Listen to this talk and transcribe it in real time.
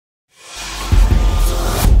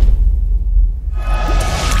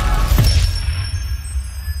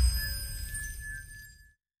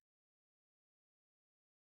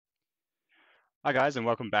Hi guys, and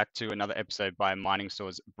welcome back to another episode by Mining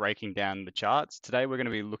Stores breaking down the charts. Today we're going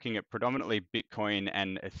to be looking at predominantly Bitcoin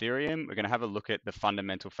and Ethereum. We're going to have a look at the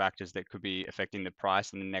fundamental factors that could be affecting the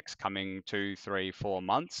price in the next coming 2, 3, 4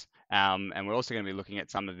 months. And we're also going to be looking at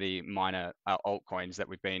some of the minor altcoins that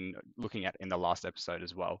we've been looking at in the last episode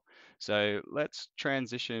as well. So let's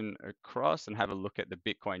transition across and have a look at the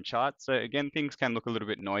Bitcoin chart. So again, things can look a little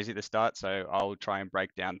bit noisy at the start, so I'll try and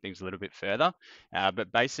break down things a little bit further.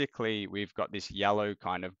 But basically, we've got this yellow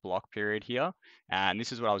kind of block period here. And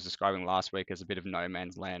this is what I was describing last week as a bit of no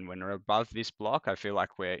man's land. When we're above this block, I feel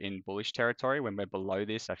like we're in bullish territory. When we're below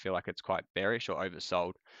this, I feel like it's quite bearish or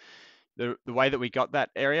oversold. The way that we got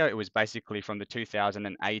that area, it was basically from the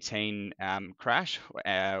 2018 crash,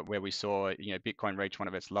 where we saw Bitcoin reach one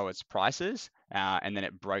of its lowest prices, and then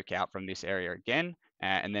it broke out from this area again.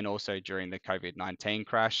 And then also during the COVID-19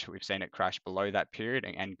 crash, we've seen it crash below that period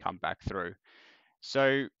and come back through.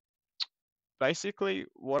 So basically,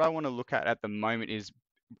 what I want to look at the moment is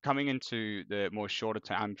coming into the more shorter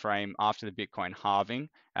time frame after the Bitcoin halving.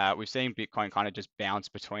 We've seen Bitcoin kind of just bounce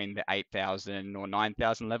between the 8,000 or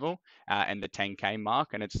 9,000 level and the 10K mark,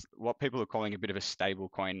 and it's what people are calling a bit of a stable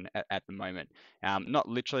coin at the moment. Not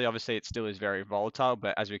literally, obviously, it still is very volatile,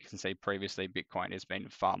 but as we can see previously, Bitcoin has been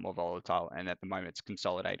far more volatile, and at the moment, it's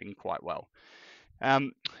consolidating quite well.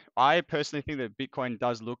 Um, I personally think that Bitcoin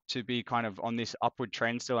does look to be kind of on this upward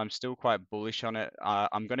trend still. I'm still quite bullish on it.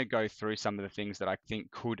 I'm going to go through some of the things that I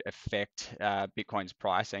think could affect Bitcoin's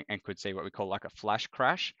price and could see what we call like a flash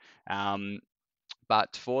crash. Um,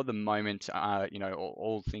 but for the moment,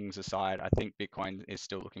 all things aside, I think Bitcoin is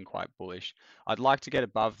still looking quite bullish. I'd like to get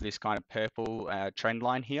above this kind of purple trend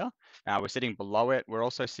line here. We're sitting below it. We're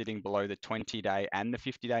also sitting below the 20-day and the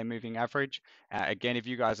 50-day moving average. Again, if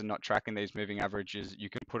you guys are not tracking these moving averages, you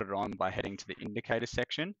can put it on by heading to the indicator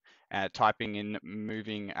section, typing in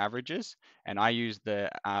moving averages, and I use the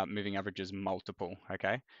moving averages multiple,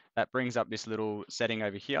 okay? That brings up this little setting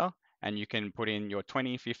over here, and you can put in your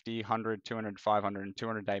 20, 50, 100, 200, 500, and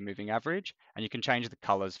 200-day moving average, and you can change the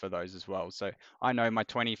colors for those as well. So I know my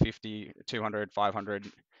 20, 50, 200,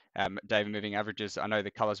 500 day moving averages. I know the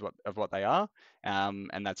colors of what they are,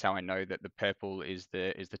 and that's how I know that the purple is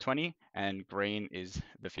the 20 and green is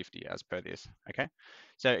the 50 as per this. Okay,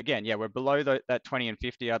 so again, yeah, we're below that 20 and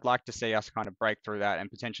 50. I'd like to see us kind of break through that and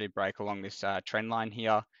potentially break along this trend line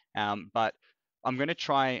here, but I'm going to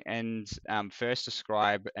try and first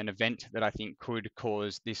describe an event that I think could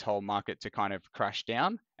cause this whole market to kind of crash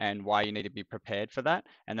down and why you need to be prepared for that.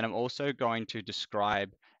 And then I'm also going to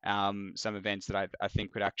describe some events that I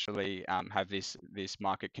think could actually have this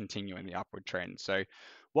market continue in the upward trend. So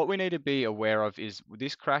what we need to be aware of is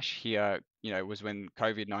this crash here, was when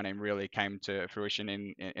COVID-19 really came to fruition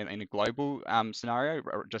in a global scenario,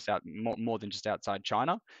 just more than just outside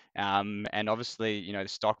China. And obviously, the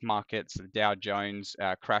stock markets, the Dow Jones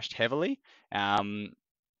crashed heavily. Um,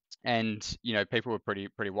 and people were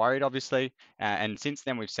pretty worried, obviously, and since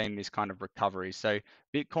then we've seen this kind of recovery. So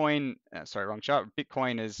Bitcoin, sorry, wrong chart.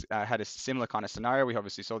 Bitcoin has had a similar kind of scenario. We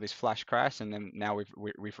obviously saw this flash crash, and then now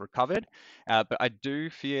we've recovered. But I do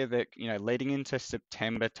fear that leading into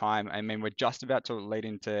September time, I mean, we're just about to lead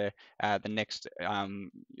into the next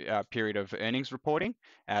period of earnings reporting.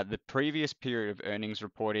 The previous period of earnings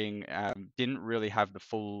reporting didn't really have the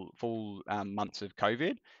full months of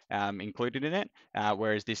COVID included in it,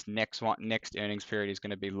 whereas this next earnings period is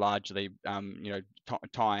going to be largely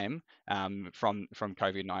time from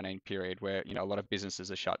COVID-19 period where a lot of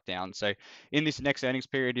businesses are shut down. So in this next earnings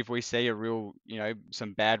period, if we see a real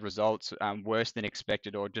some bad results, worse than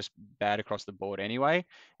expected or just bad across the board anyway,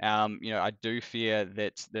 I do fear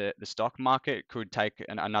that the stock market could take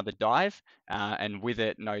another dive, and with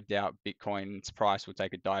it, no doubt, Bitcoin's price will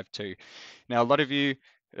take a dive too. Now, a lot of you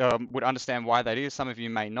would understand why that is. Some of you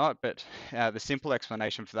may not, but the simple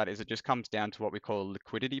explanation for that is it just comes down to what we call a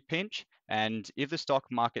liquidity pinch. And if the stock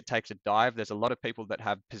market takes a dive, there's a lot of people that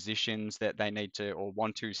have positions that they need to or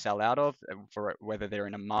want to sell out of, for whether they're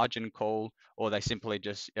in a margin call or they simply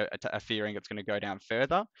just are fearing it's going to go down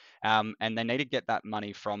further. And they need to get that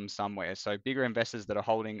money from somewhere. So bigger investors that are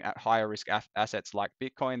holding at higher risk assets like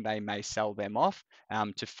Bitcoin, they may sell them off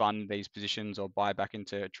to fund these positions or buy back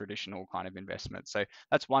into traditional kind of investments. So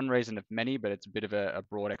that's one reason of many, but it's a bit of a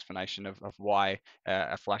broad explanation of why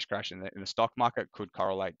a flash crash in the stock market could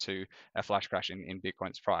correlate to a flash crash in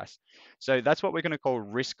Bitcoin's price. So that's what we're going to call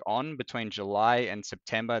risk on between July and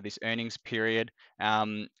September, this earnings period.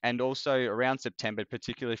 And also around September,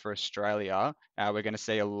 particularly for Australia, we're going to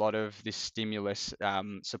see a lot of this stimulus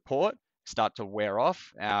support. start to wear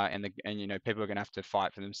off, and people are going to have to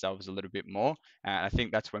fight for themselves a little bit more. I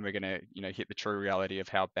think that's when we're going to hit the true reality of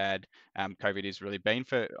how bad COVID has really been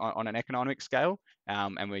for on an economic scale.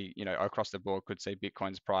 And we across the board could see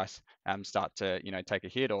Bitcoin's price start to take a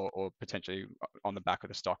hit, or potentially on the back of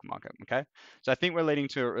the stock market. Okay, so I think we're leading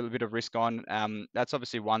to a little bit of risk on. That's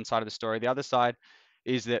obviously one side of the story. The other side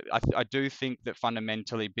is that I do think that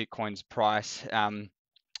fundamentally Bitcoin's price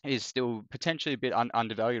is still potentially a bit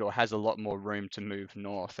undervalued, or has a lot more room to move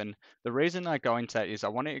north. And the reason I go into that is I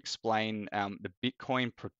want to explain the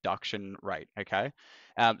Bitcoin production rate. Okay,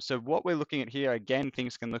 so what we're looking at here, again,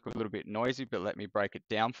 things can look a little bit noisy, but let me break it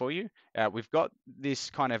down for you. We've got this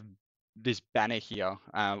banner here,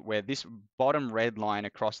 where this bottom red line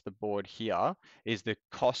across the board here is the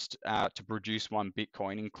cost to produce one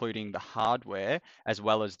Bitcoin, including the hardware as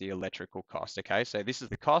well as the electrical cost. Okay, so this is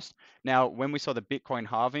the cost. Now, when we saw the Bitcoin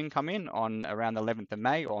halving come in on around the 11th of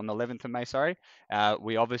May, or on the 11th of May, sorry,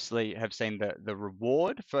 we obviously have seen the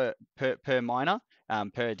reward for per miner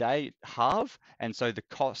per day halve, and so the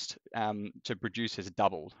cost to produce has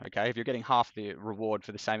doubled. Okay, if you're getting half the reward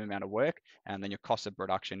for the same amount of work, and then your cost of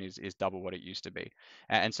production is double what it used to be.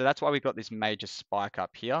 And so that's why we've got this major spike up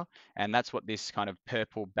here, and that's what this kind of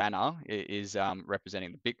purple banner is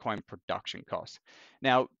representing, the Bitcoin production cost.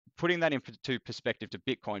 Now, putting that into perspective to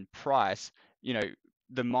Bitcoin price,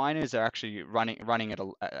 the miners are actually running at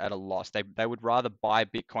a loss. They would rather buy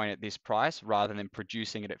Bitcoin at this price rather than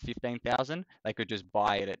producing it at 15,000. They could just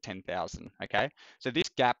buy it at 10,000. Okay, so this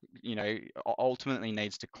gap, ultimately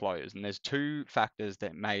needs to close, and there's two factors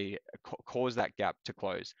that may cause that gap to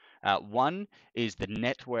close. One is the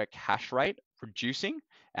network hash rate reducing.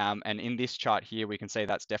 And in this chart here, we can see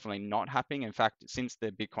that's definitely not happening. In fact, since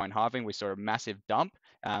the Bitcoin halving, we saw a massive dump,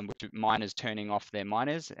 with miners turning off their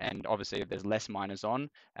miners. And obviously, if there's less miners on,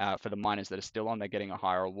 for the miners that are still on, they're getting a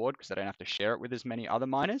higher reward because they don't have to share it with as many other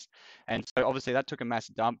miners. And so obviously that took a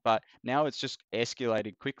massive dump, but now it's just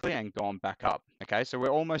escalated quickly and gone back up. Okay, so we're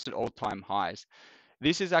almost at all-time highs.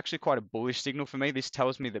 This is actually quite a bullish signal for me. This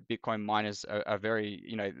tells me that Bitcoin miners are very,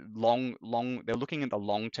 long. They're looking at the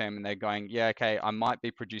long term, and they're going, yeah, okay, I might be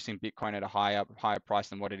producing Bitcoin at a higher price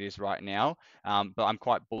than what it is right now, but I'm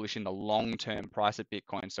quite bullish in the long-term price of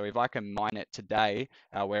Bitcoin. So if I can mine it today,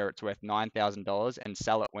 where it's worth $9,000, and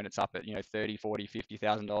sell it when it's up at $30,000, $40,000,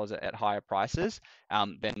 $50,000 at higher prices,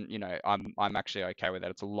 then I'm actually okay with that.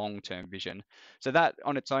 It's a long-term vision. So that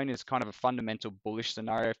on its own is kind of a fundamental bullish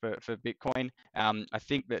scenario for Bitcoin. I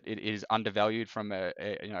think that it is undervalued from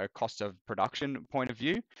a cost of production point of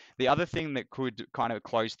view. The other thing that could kind of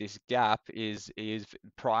close this gap is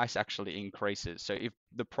price actually increases. So if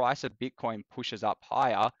the price of Bitcoin pushes up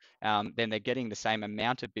higher, then they're getting the same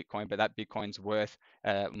amount of Bitcoin, but that Bitcoin's worth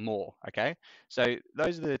more. Okay, so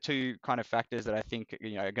those are the two kind of factors that I think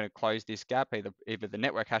are going to close this gap. Either the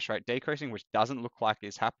network hash rate decreasing, which doesn't look like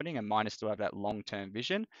is happening, and miners still have that long-term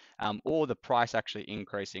vision, or the price actually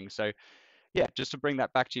increasing. So yeah, just to bring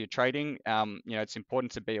that back to your trading, it's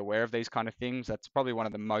important to be aware of these kind of things. That's probably one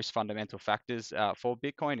of the most fundamental factors for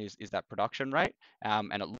Bitcoin is that production rate,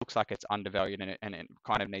 and it looks like it's undervalued, and it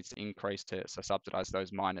kind of needs to increase to subsidize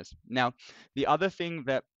those miners. Now, the other thing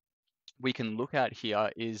that we can look at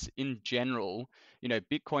here is, in general,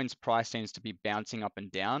 Bitcoin's price seems to be bouncing up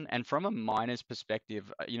and down. And from a miner's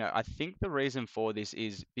perspective, I think the reason for this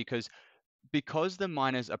is because the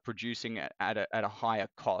miners are producing at a higher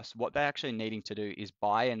cost. What they're actually needing to do is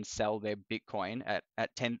buy and sell their Bitcoin at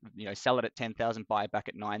 10, sell it at 10,000, buy it back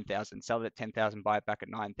at 9,000, sell it at 10,000, buy it back at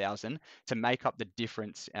 9,000, to make up the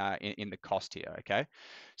difference in the cost here. Okay,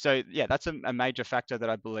 so yeah, that's a major factor that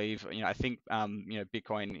I believe. I think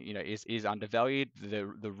Bitcoin is undervalued.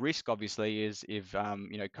 The risk obviously is if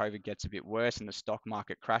COVID gets a bit worse and the stock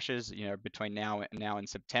market crashes, between now and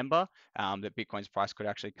September, that Bitcoin's price could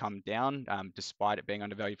actually come down, despite it being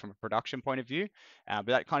undervalued from a production point of view. But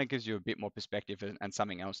that kind of gives you a bit more perspective and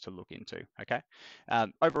something else to look into. Okay.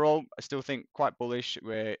 Overall, I still think quite bullish.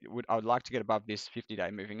 I would like to get above this 50-day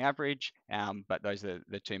moving average, but those are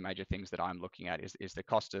the two major things that I'm looking at is the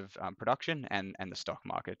cost of production and the stock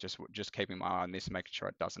market. Just keeping my eye on this, making sure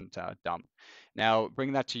it doesn't dump. Now,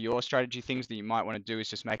 bringing that to your strategy, things that you might want to do is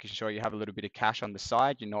just making sure you have a little bit of cash on the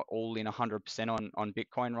side. You're not all in 100% on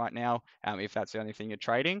Bitcoin right now, if that's the only thing you're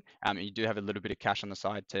trading. You do have a little bit of cash on the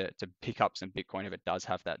side to pick up some Bitcoin if it does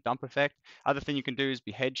have that dump effect. Other thing you can do is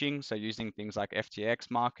be hedging, so using things like FTX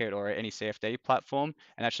market or any CFD platform,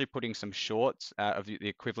 and actually putting some shorts of the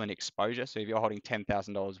equivalent exposure. So if you're holding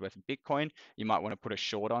 $10,000 worth of Bitcoin, you might want to put a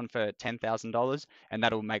short on for $10,000, and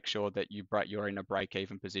that'll make sure that you're in a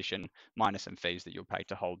break-even position minus some fees that you'll pay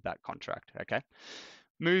to hold that contract. Okay.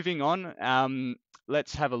 Moving on,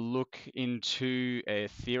 let's have a look into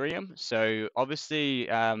Ethereum. So obviously,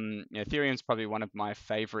 Ethereum is probably one of my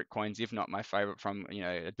favorite coins, if not my favorite, from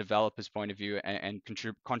a developer's point of view and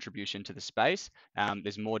contribution to the space.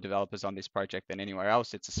 There's more developers on this project than anywhere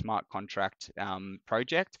else. It's a smart contract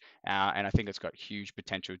project, and I think it's got huge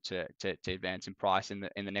potential to advance in price in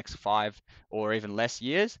the next 5 or even less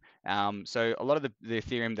years. So a lot of the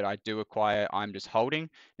Ethereum that I do acquire, I'm just holding.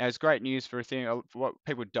 Now, it's great news for Ethereum. For what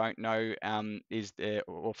people don't know,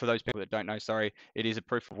 or for those people that don't know, sorry, it is a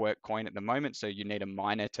proof of work coin at the moment. So you need a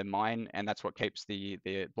miner to mine, and that's what keeps the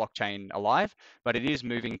blockchain alive. But it is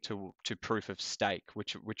moving to proof of stake,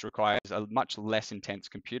 which requires a much less intense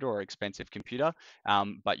computer or expensive computer.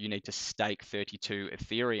 But you need to stake 32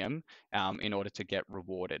 Ethereum in order to get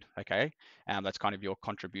rewarded. Okay, that's kind of your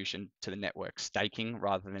contribution to the network, staking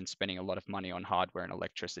rather than spending a lot of money on hardware and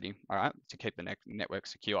electricity. All right, to keep the network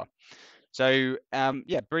secure. So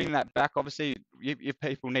yeah, bringing that back, obviously, if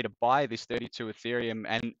people need to buy this 32 Ethereum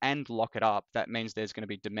and lock it up, that means there's going to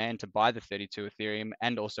be demand to buy the 32 Ethereum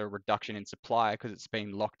and also a reduction in supply because it's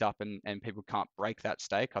being locked up and people can't break that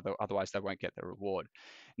stake, otherwise they won't get the reward.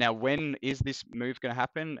 Now, when is this move going to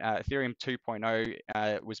happen? Ethereum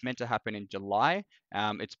 2.0 was meant to happen in July.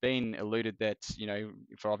 It's been alluded that,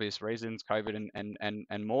 for obvious reasons, COVID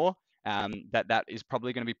and more, that is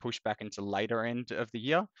probably going to be pushed back into later end of the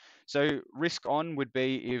year. So risk on would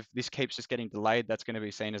be if this keeps just getting delayed, that's going to be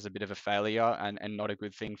seen as a bit of a failure and not a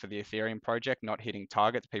good thing for the Ethereum project, not hitting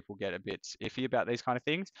targets. People get a bit iffy about these kind of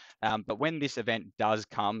things. But when this event does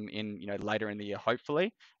come in, later in the year,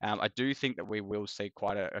 hopefully, I do think that we will see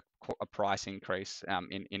quite a price increase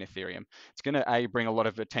in Ethereum. It's going to bring a lot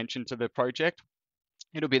of attention to the project.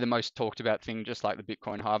 It'll be the most talked about thing, just like the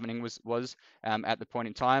Bitcoin halving was at the point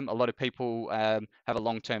in time. A lot of people have a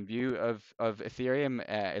long-term view of Ethereum.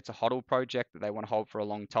 It's a HODL project that they want to hold for a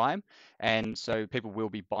long time, and so people will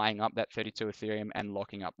be buying up that 32 Ethereum and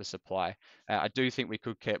locking up the supply. I do think we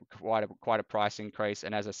could get quite a price increase,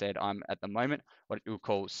 and as I said, I'm at the moment what we'll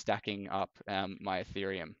call stacking up my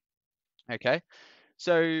Ethereum. Okay.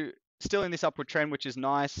 So still in this upward trend, which is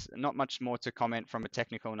nice. Not much more to comment from a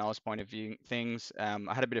technical analysis point of view things. I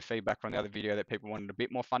had a bit of feedback from the other video that people wanted a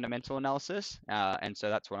bit more fundamental analysis. And so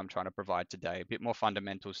that's what I'm trying to provide today, a bit more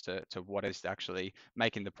fundamentals to what is actually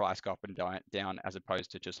making the price go up and down as opposed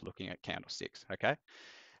to just looking at candlesticks, okay?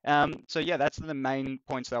 So yeah, that's the main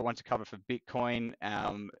points that I want to cover for Bitcoin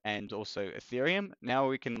and also Ethereum. Now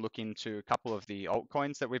we can look into a couple of the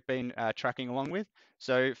altcoins that we've been tracking along with.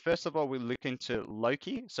 So first of all, we look into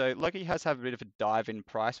Loki. So Loki has had a bit of a dive in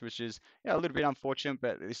price, which is a little bit unfortunate,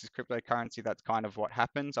 but this is cryptocurrency. That's kind of what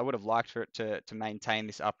happens. I would have liked for it to maintain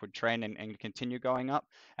this upward trend and continue going up.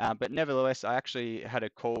 But nevertheless, I actually had a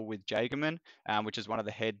call with Jagerman, which is one of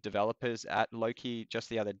the head developers at Loki just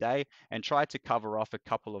the other day, and tried to cover off a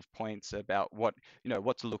couple of points about what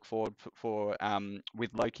to look forward for with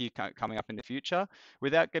Loki coming up in the future.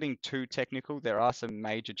 Without getting too technical, there are some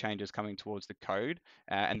major changes coming towards the code,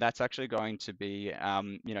 and that's actually going to be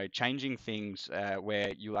changing things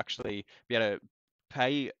where you'll actually be able to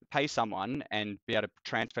pay someone and be able to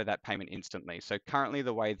transfer that payment instantly. So currently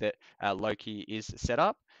the way that Loki is set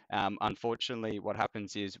up, unfortunately, what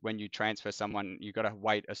happens is when you transfer someone, you've got to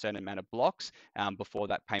wait a certain amount of blocks before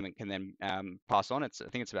that payment can then pass on. I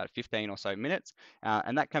think it's about 15 or so minutes,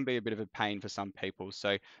 and that can be a bit of a pain for some people.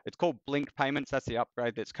 So it's called Blink payments. That's the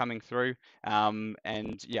upgrade that's coming through,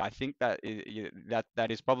 and yeah, I think that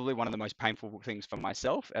is probably one of the most painful things for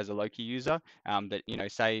myself as a Loki user. That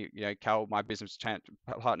say Cal, my business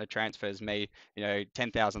partner transfers me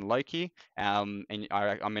 10,000 Loki, and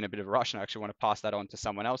I'm in a bit of a rush and I actually want to pass that on to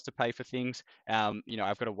someone else to pay for things. I've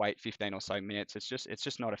got to wait 15 or so minutes. It's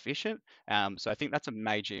just not efficient. So I think that's a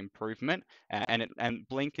major improvement, and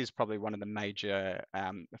Blink is probably one of the major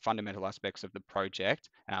fundamental aspects of the project.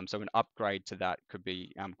 So an upgrade to that could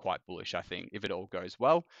be quite bullish, I think, if it all goes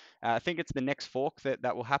well. I think it's the next fork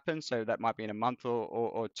that will happen, so that might be in a month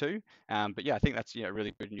or two. But yeah, I think that's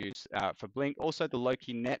really good news for Blink. Also, the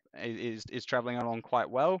Loki net is traveling along quite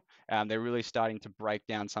well. They're really starting to break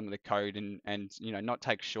down some of the code and not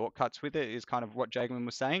take shortcuts with it, is kind of what Jagman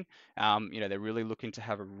was saying. They're really looking to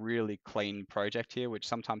have a really clean project here, which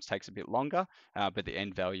sometimes takes a bit longer, but the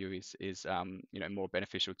end value is more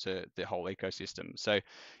beneficial to the whole ecosystem. So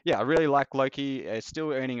yeah, I really like Loki. It's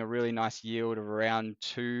still earning a really nice yield of around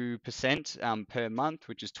 2% per month,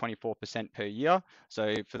 which is 24% per year.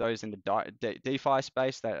 So for those in the DeFi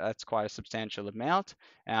space, that's quite a substantial amount.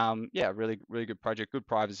 Yeah, really good project, good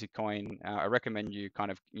privacy coin. I recommend you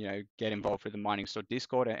kind of get involved with the Mining Store Discord.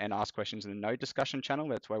 Discord and ask questions in the node discussion channel.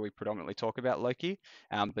 That's where we predominantly talk about Loki,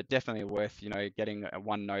 but definitely worth, getting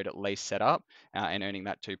one node at least set up and earning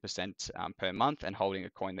that 2% per month and holding a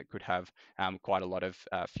coin that could have quite a lot of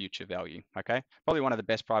future value. Okay, probably one of the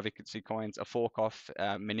best privacy coins, a fork off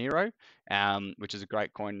Monero, which is a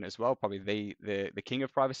great coin as well. Probably the king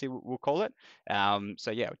of privacy, we'll call it.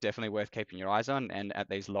 So yeah, definitely worth keeping your eyes on, and at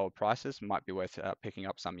these lower prices, might be worth picking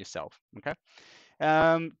up some yourself. Okay.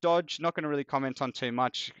 Doge, not going to really comment on too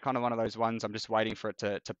much. Kind of one of those ones. I'm just waiting for it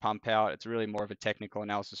to pump out. It's really more of a technical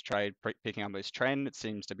analysis trade, picking up this trend. It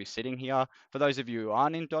seems to be sitting here. For those of you who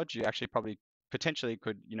aren't in Doge, you actually probably potentially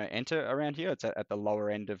could, enter around here. It's at the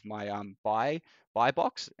lower end of my buy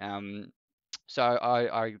box. So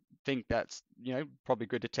I think that's, probably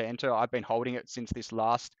good to enter. I've been holding it since this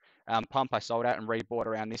last pump. I sold out and rebought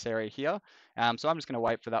around this area here. So I'm just going to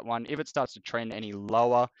wait for that one. If it starts to trend any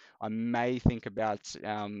lower, I may think about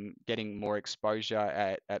getting more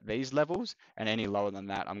exposure at these levels, and any lower than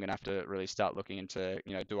that, I'm going to have to really start looking into,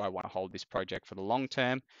 do I want to hold this project for the long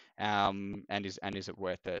term, and is it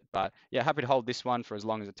worth it? But yeah, happy to hold this one for as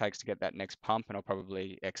long as it takes to get that next pump, and I'll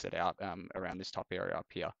probably exit out around this top area up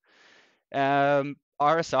here.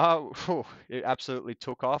 RSR, it absolutely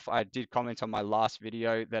took off. I did comment on my last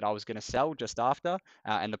video that I was going to sell just after,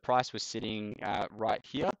 and the price was sitting right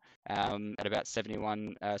here at about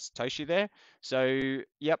 71 Satoshi there. So,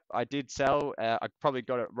 yep, I did sell. I probably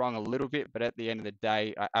got it wrong a little bit, but at the end of the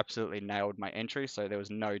day, I absolutely nailed my entry. So there was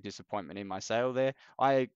no disappointment in my sale there.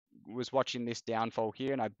 I was watching this downfall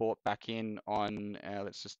here, and I bought back in on,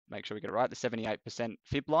 let's just make sure we get it right, the 78%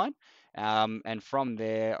 fib line. And from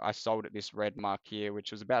there, I sold at this red mark here,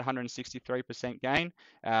 which was about 163% gain.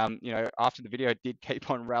 After the video, it did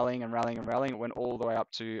keep on rallying and rallying and rallying. It went all the way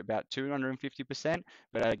up to about 250%.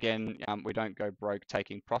 But again, we don't go broke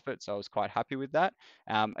taking profit, so I was quite happy with that.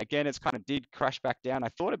 Again, it's kind of did crash back down. I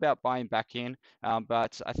thought about buying back in,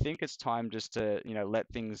 but I think it's time just to, let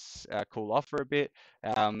things cool off for a bit.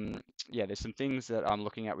 Yeah, there's some things that I'm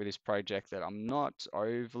looking at with this project that I'm not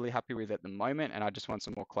overly happy with at the moment, and I just want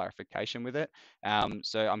some more clarification with it.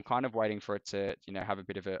 So I'm kind of waiting for it to, have a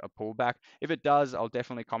bit of a pullback. If it does, I'll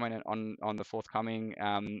definitely comment on the forthcoming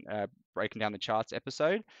breaking down the charts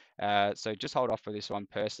episode. So just hold off for this one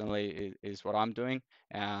personally is what I'm doing,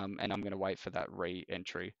 and I'm going to wait for that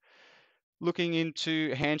re-entry. Looking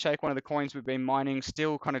into Handshake, one of the coins we've been mining,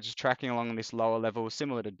 still kind of just tracking along this lower level,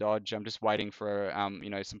 similar to Doge. I'm just waiting for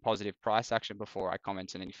some positive price action before I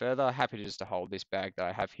comment any further. Happy to just to hold this bag that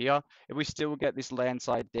I have here. If we still get this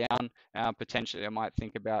landslide down, potentially I might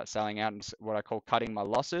think about selling out and what I call cutting my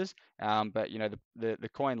losses. But the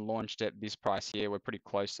coin launched at this price here. We're pretty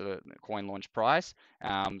close to the coin launch price.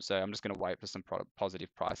 So I'm just going to wait for some positive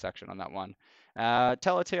price action on that one.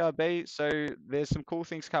 Tellor TRB, so there's some cool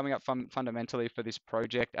things coming up fundamentally for this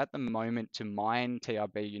project. At the moment, to mine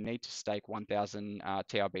TRB, you need to stake 1,000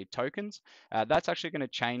 TRB tokens. That's actually going to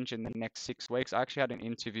change in the next 6 weeks. I actually had an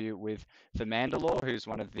interview with Mandalore, who's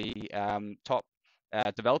one of the top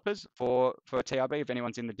developers for TRB, if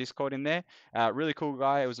anyone's in the Discord in there. Really cool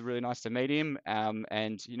guy. It was really nice to meet him.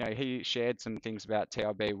 And he shared some things about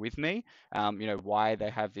TRB with me, why they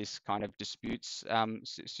have this kind of disputes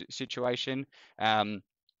situation.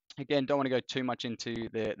 Again, don't want to go too much into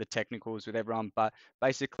the technicals with everyone, but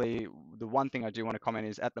basically the one thing I do want to comment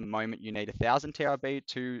is at the moment you need 1,000 TRB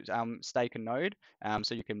to stake a node,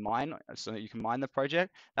 so you can mine the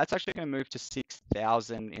project. That's actually going to move to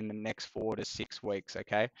 6,000 in the next 4 to 6 weeks.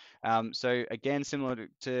 Okay, so again, similar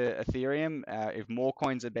to Ethereum, if more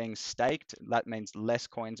coins are being staked, that means less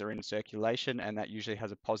coins are in circulation, and that usually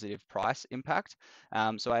has a positive price impact.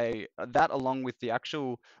 So that along with the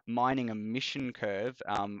actual mining emission curve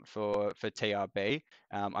for TRB.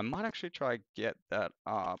 I might actually try get that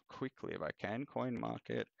up quickly if I can. Coin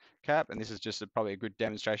market cap, and this is just probably a good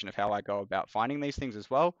demonstration of how I go about finding these things as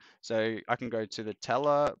well. So I can go to the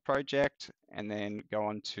Tellor project and then go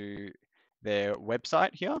on to their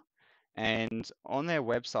website here. And on their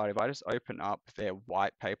website, if I just open up their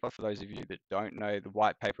white paper, for those of you that don't know, the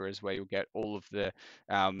white paper is where you'll get all of the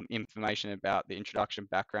information about the introduction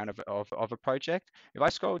background of a project. If I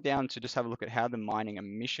scroll down to just have a look at how the mining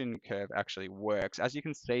emission curve actually works, as you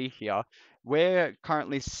can see here, we're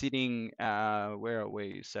currently sitting, where are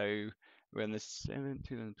we? So we're in the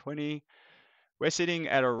 2020. We're sitting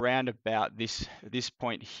at around about this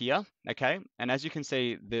point here, okay? And as you can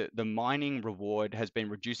see, the mining reward has been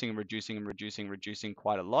reducing and reducing and reducing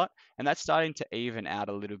quite a lot, and that's starting to even out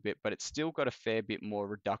a little bit, but it's still got a fair bit more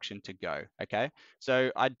reduction to go, okay? So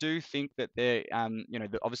I do think that there,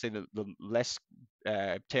 obviously the less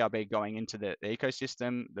TRB going into the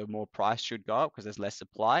ecosystem, the more price should go up because there's less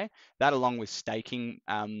supply. That along with staking,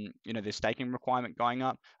 the staking requirement going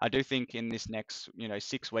up. I do think in this next,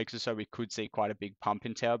 6 weeks or so, we could see quite a big pump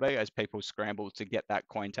in TRB as people scramble to get that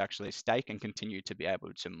coin to actually stake and continue to be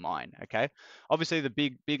able to mine. Okay. Obviously, the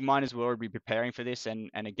big miners will already be preparing for this and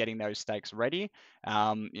are getting those stakes ready.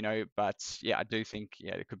 But yeah, I do think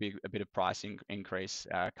there could be a bit of pricing increase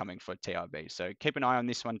coming for TRB. So keep an eye on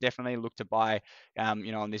this one. Definitely look to buy,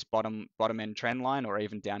 on this bottom end trend line, or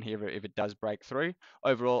even down here if it does break through.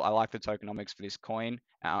 Overall, I like the tokenomics for this coin,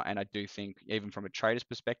 and I do think even from a trader's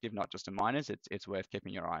perspective, not just a miner's, it's worth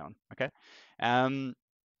keeping your eye on. Okay.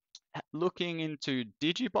 Looking into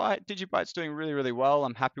Digibyte, Digibyte's doing really, really well.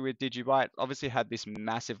 I'm happy with Digibyte. Obviously had this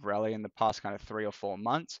massive rally in the past kind of 3 or 4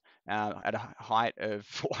 months at a height of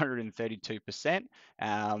 432%.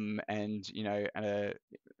 And,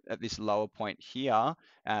 at this lower point here,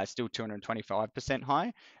 still 225%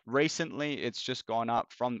 high. Recently, it's just gone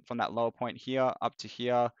up from that lower point here up to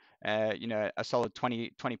here, a solid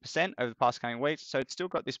 20% over the past coming weeks. So it's still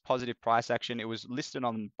got this positive price action. It was listed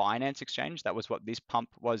on Binance Exchange. That was what this pump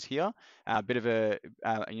was here. A bit of a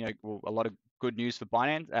lot of good news for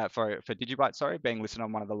Binance, for Digibyte, sorry, being listed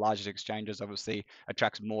on one of the largest exchanges obviously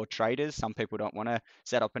attracts more traders. Some people don't want to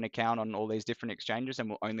set up an account on all these different exchanges and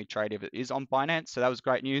will only trade if it is on Binance. So that was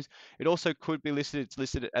great news. It also could be listed, it's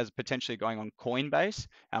listed as potentially going on Coinbase,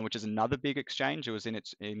 which is another big exchange. It was in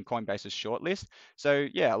Coinbase's shortlist. So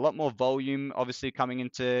yeah, a lot more volume obviously coming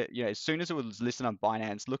into, as soon as it was listed on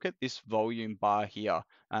Binance, look at this volume bar here.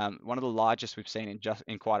 One of the largest we've seen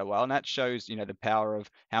in quite a while, and that shows the power of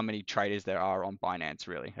how many traders there are on Binance,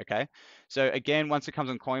 really. Okay, so again, once it comes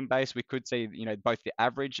on Coinbase, we could see both the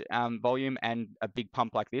average volume and a big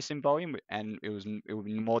pump like this in volume, and it would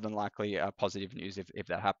be more than likely positive news if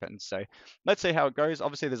that happens. So let's see how it goes.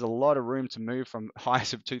 Obviously, there's a lot of room to move from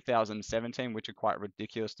highs of 2017, which are quite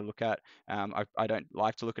ridiculous to look at. I don't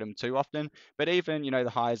like to look at them too often, but even the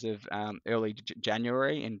highs of early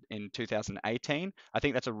January in 2018, I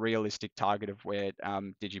think that's a realistic target of where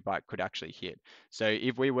Digibyte could actually hit. So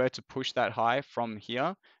if we were to push that high from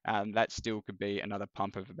here, that still could be another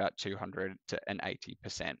pump of about 200 to an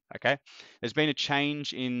 80%. Okay, there's been a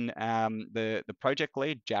change in the project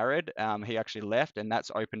lead, Jared. He actually left, and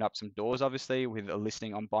that's opened up some doors, obviously, with a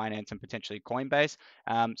listing on Binance and potentially Coinbase.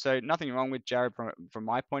 So nothing wrong with Jared from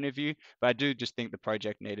my point of view, but I do just think the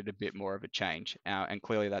project needed a bit more of a change, and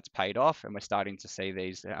clearly that's paid off, and we're starting to see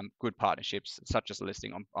these good partnerships, such as a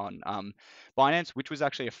listing on Binance, which was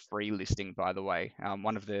actually a free listing, by the way.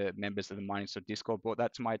 One of the members of the Mining Store Discord brought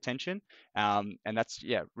that to my attention, and that's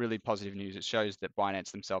really positive news. It shows that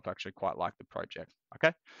Binance themselves actually quite like the project.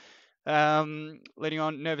 Okay. Leading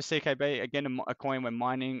on, Nervos CKB, again, a coin we're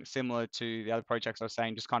mining, similar to the other projects I was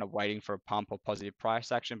saying, just kind of waiting for a pump or positive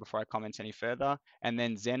price action before I comment any further. And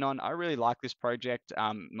then Zenon, I really like this project.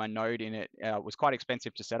 My node in it was quite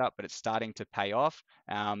expensive to set up, but it's starting to pay off.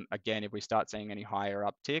 Again, if we start seeing any higher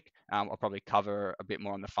uptick, I'll probably cover a bit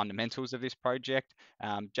more on the fundamentals of this project.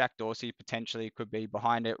 Jack Dorsey potentially could be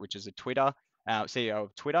behind it, which is a CEO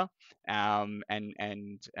of Twitter,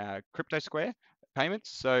 and Crypto Square payments.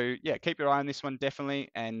 So yeah, keep your eye on this one definitely,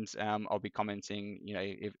 and I'll be commenting,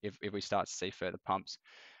 if we start to see further pumps.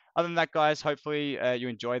 Other than that, guys, hopefully you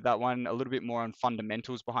enjoyed that one. A little bit more on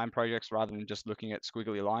fundamentals behind projects rather than just looking at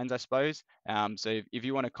squiggly lines, I suppose. So if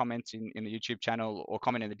you want to comment in the YouTube channel or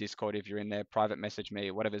comment in the Discord if you're in there, private message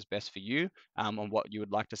me, whatever's best for you, on what you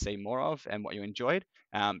would like to see more of and what you enjoyed.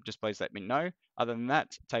 Just please let me know. Other than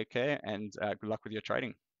that, take care and good luck with your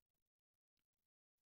trading.